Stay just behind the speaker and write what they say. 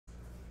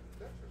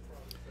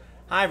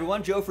Hi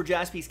everyone, Joe for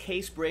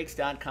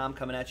JaspysCaseBreaks.com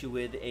coming at you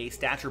with a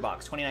Stature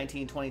box,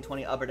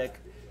 2019-2020 Upper Deck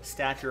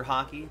Stature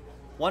Hockey.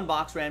 One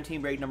box, random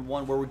team break number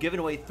 1, where we're giving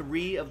away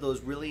 3 of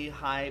those really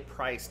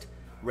high-priced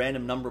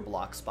random number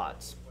block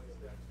spots.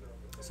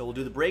 So we'll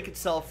do the break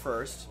itself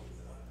first,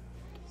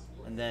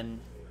 and then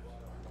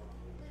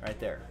right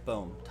there,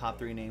 boom. Top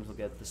 3 names will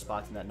get the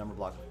spots in that number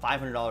block.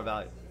 $500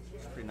 value.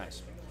 It's pretty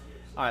nice.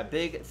 All right,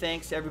 big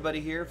thanks to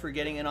everybody here for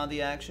getting in on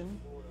the action.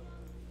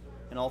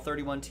 And all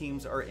 31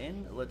 teams are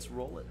in. Let's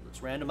roll it. Let's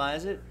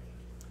randomize it.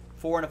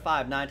 4 and a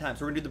 5, 9 times.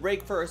 So we're going to do the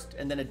break first,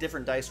 and then a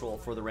different dice roll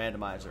for the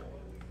randomizer.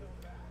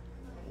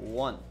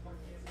 1,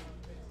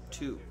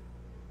 2,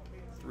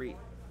 3,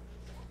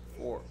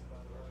 4,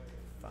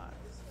 5,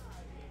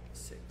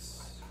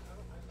 6.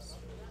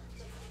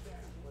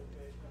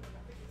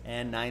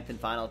 And 9th and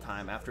final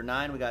time. After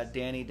 9, we got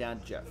Danny down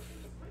to Jeff.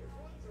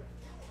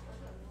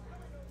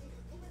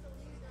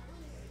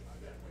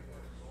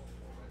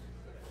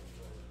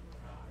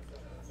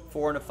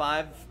 4 and a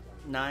 5,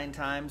 9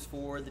 times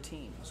for the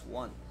teams.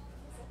 1,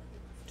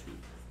 2,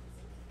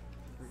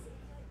 3,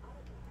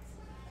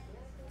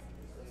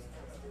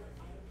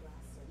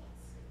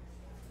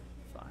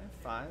 5,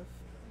 5,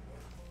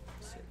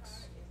 6,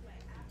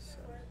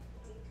 7.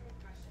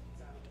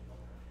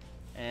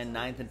 And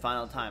 9th and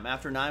final time.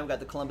 After 9, we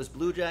got the Columbus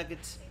Blue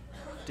Jackets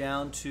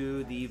down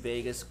to the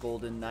Vegas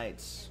Golden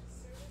Knights.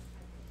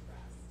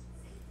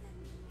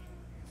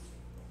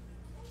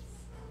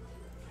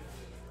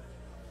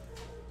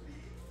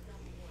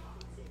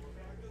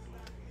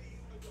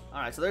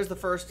 Alright, so there's the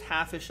first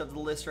half-ish of the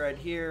list right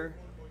here.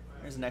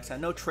 There's the next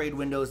time. No trade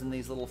windows in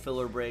these little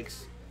filler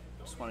breaks.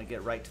 Just want to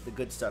get right to the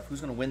good stuff.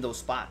 Who's going to win those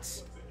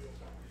spots?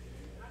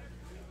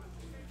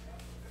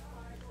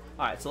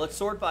 Alright, so let's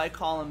sort by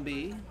column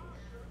B.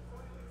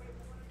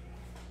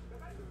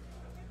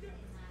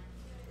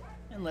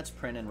 And let's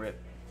print and rip.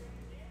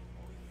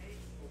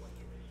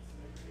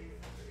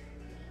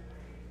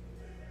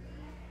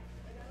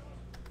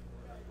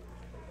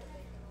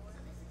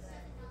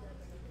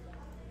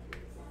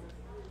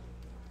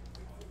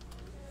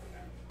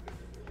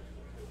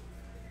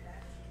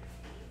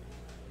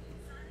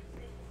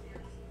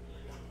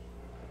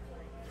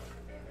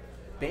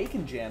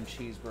 Bacon jam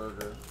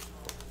cheeseburger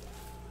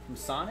from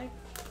Sonic.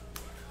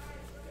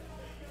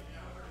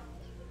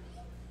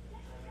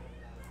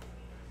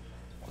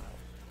 Wow.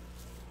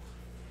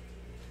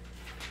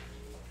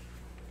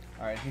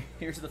 All right,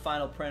 here's the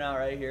final printout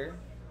right here.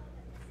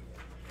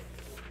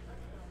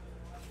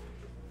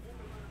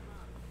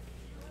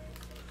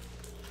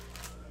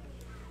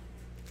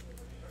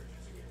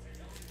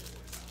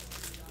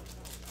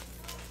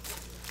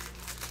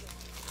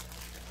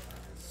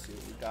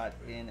 Got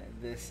in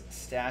this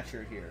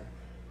stature here.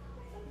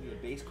 We have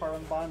a base card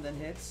on the bottom, then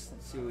hits.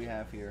 Let's see what we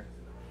have here.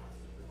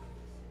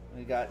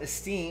 We got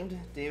esteemed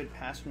David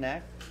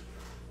Pastrnak. I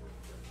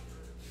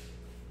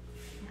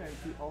think I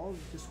do all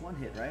just 1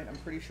 hit, right? I'm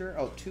pretty sure.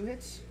 Oh, 2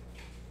 hits.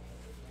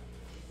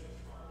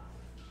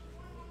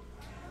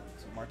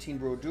 So Martin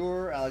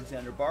Brodeur,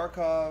 Alexander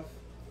Barkov,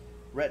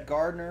 Rhett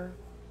Gardner.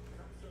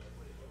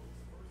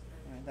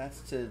 All right, that's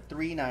to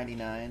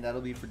 $3.99.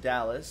 That'll be for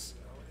Dallas.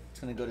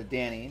 It's going to go to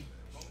Danny.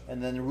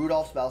 And then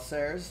Rudolph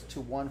Balcers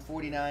to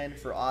 $149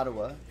 for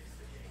Ottawa. And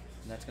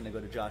that's going to go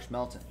to Josh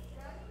Melton.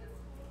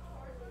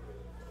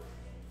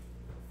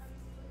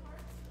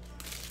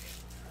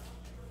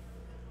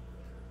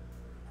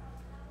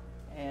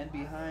 And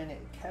behind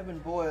Kevin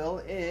Boyle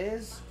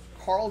is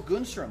Carl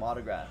Gunstrom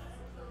autograph.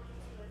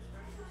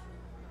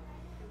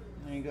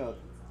 There you go.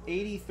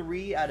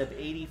 83 out of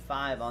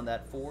 85 on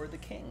that for the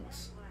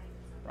Kings.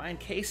 Ryan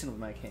Kaysen with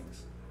my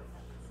Kings.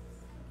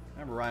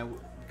 Remember, Ryan,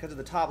 because of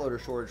the top loader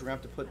shortage, we're going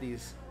to have to put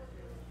these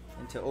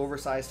into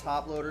oversized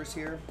top loaders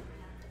here.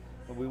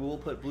 But we will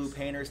put blue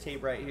painter's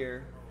tape right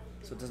here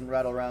so it doesn't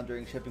rattle around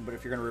during shipping. But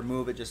if you're going to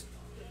remove it, just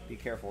be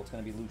careful. It's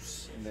going to be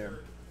loose in there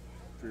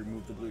if you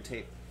remove the blue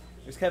tape.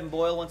 There's Kevin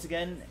Boyle once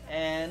again.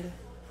 And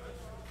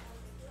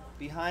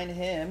behind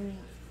him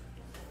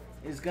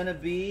is going to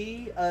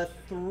be a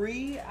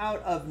 3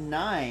 out of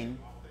 9.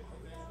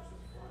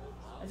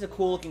 That's a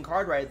cool looking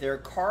card right there.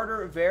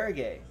 Carter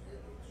Verhaeghe.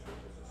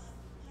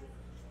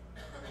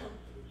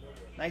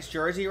 Nice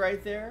jersey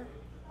right there.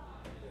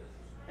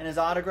 And his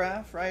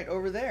autograph right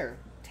over there.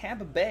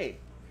 Tampa Bay.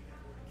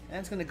 And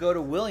it's going to go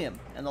to William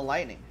and the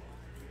Lightning.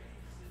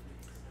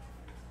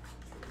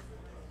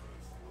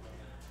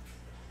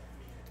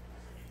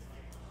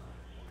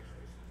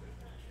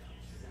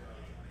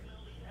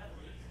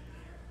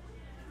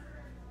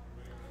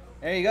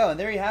 There you go. And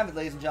there you have it,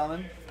 ladies and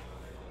gentlemen.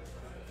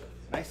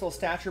 Nice little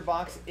stature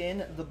box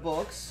in the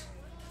books.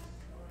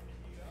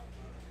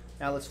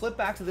 Now let's flip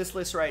back to this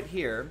list right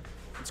here.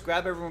 Let's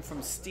grab everyone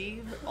from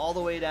Steve all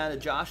the way down to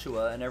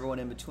Joshua and everyone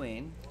in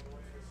between.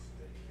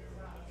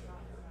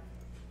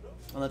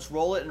 And let's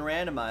roll it and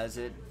randomize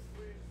it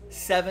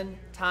 7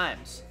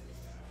 times.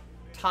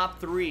 Top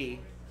 3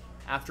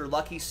 after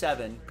lucky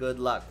 7. Good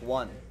luck.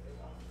 1,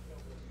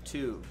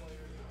 2,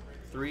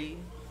 3,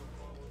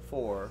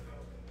 4,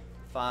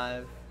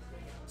 5,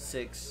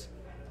 6,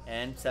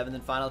 And 7th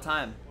and final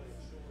time.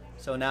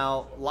 So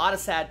now, a lot of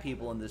sad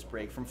people in this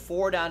break. From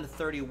 4 down to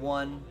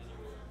 31.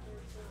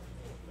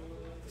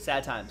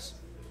 Sad times.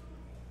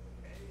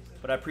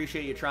 But I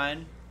appreciate you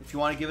trying. If you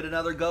want to give it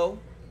another go,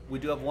 we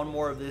do have one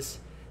more of these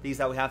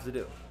that we have to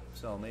do.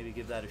 So maybe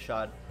give that a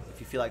shot if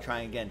you feel like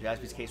trying again.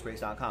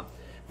 JaspysCaseBreaks.com.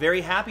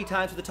 Very happy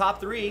times for the top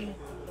 3.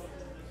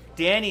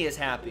 Danny is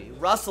happy,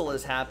 Russell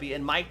is happy,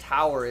 and Mike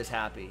Tower is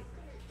happy.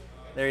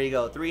 There you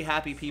go. 3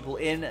 happy people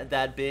in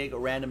that big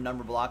random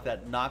number block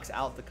that knocks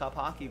out the Cup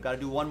Hockey. You've got to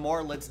do one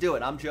more. Let's do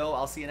it. I'm Joe.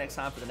 I'll see you next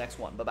time for the next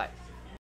one. Bye-bye.